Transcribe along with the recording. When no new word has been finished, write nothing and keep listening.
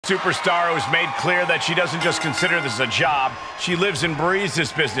superstar who's made clear that she doesn't just consider this a job. She lives and breathes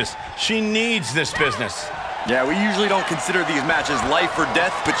this business. She needs this business. Yeah, we usually don't consider these matches life or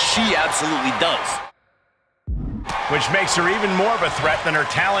death, but she absolutely does. Which makes her even more of a threat than her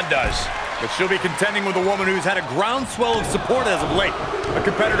talent does. But she'll be contending with a woman who's had a groundswell of support as of late. A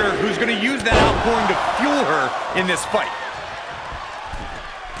competitor who's going to use that outpouring to fuel her in this fight.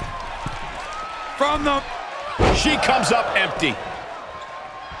 From the... She comes up empty.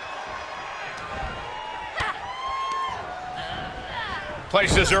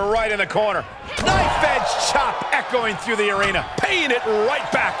 Places her right in the corner. Knife edge chop echoing through the arena. Paying it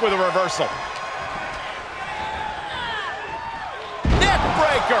right back with a reversal. Neck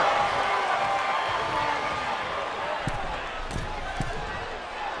breaker.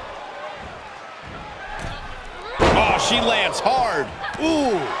 Oh, she lands hard.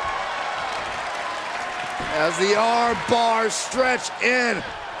 Ooh. As the arm bars stretch in.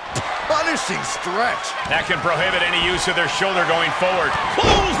 Punishing stretch. That can prohibit any use of their shoulder going forward.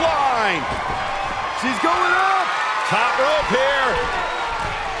 Clothesline! She's going up! Top rope here.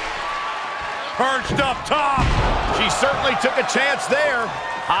 Perched up top. She certainly took a chance there.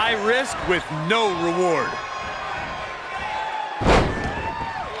 High risk with no reward.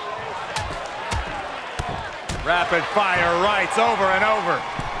 Rapid fire rights over and over.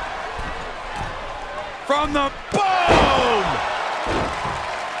 From the boom!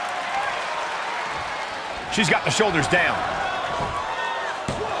 She's got the shoulders down.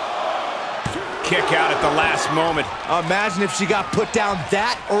 Kick out at the last moment. Imagine if she got put down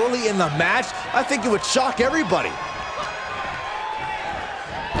that early in the match. I think it would shock everybody.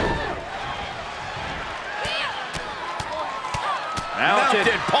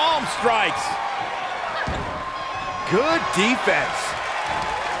 Mounted palm strikes. Good defense.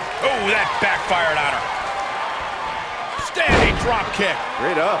 Oh, that backfired on her. Standing drop kick.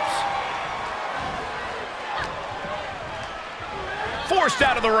 Great ups. Forced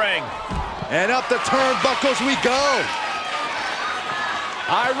out of the ring. And up the turnbuckles we go.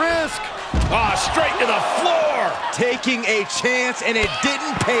 High risk. Ah, straight to the floor. Taking a chance, and it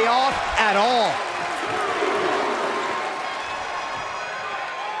didn't pay off at all.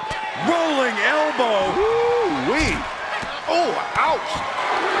 Rolling elbow. Woo-wee. Oh, ouch.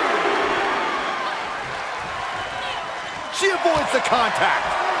 She avoids the contact.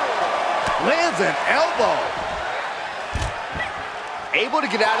 Lands an elbow. Able to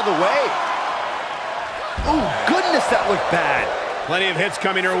get out of the way. Oh, goodness, that looked bad. Plenty of hits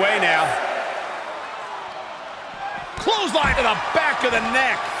coming her way now. Clothesline to the back of the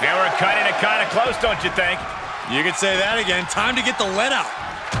neck. They were cutting it kind of close, don't you think? You could say that again. Time to get the lead out.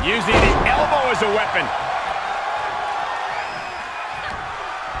 Using the elbow as a weapon.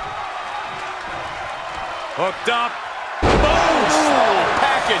 Hooked up. Boom! Slow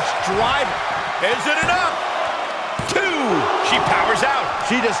package driver. Is it enough? 2. She powers out.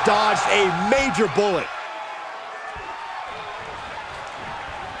 She just dodged a major bullet.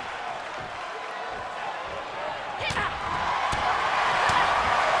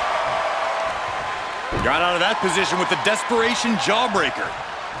 Got out of that position with the desperation jawbreaker.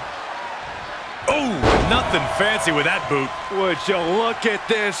 Oh, nothing fancy with that boot. Would you look at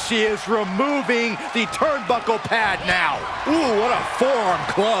this? She is removing the turnbuckle pad now. Ooh, what a forearm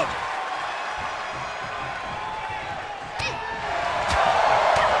club.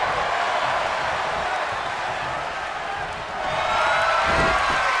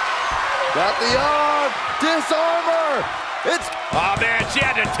 Got the arm. Disarm her. It's... Oh, man, she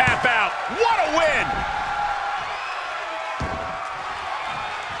had to tap out. What a win.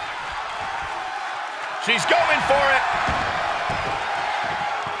 She's going for it.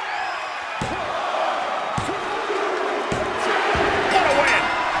 What a win.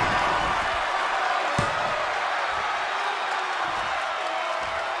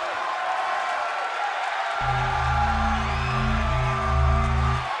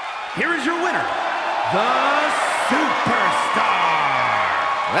 Here is your winner, the Superstar.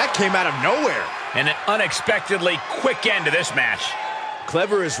 That came out of nowhere. And an unexpectedly quick end to this match.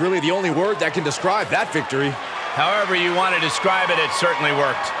 Clever is really the only word that can describe that victory. However you want to describe it, it certainly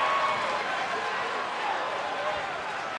worked.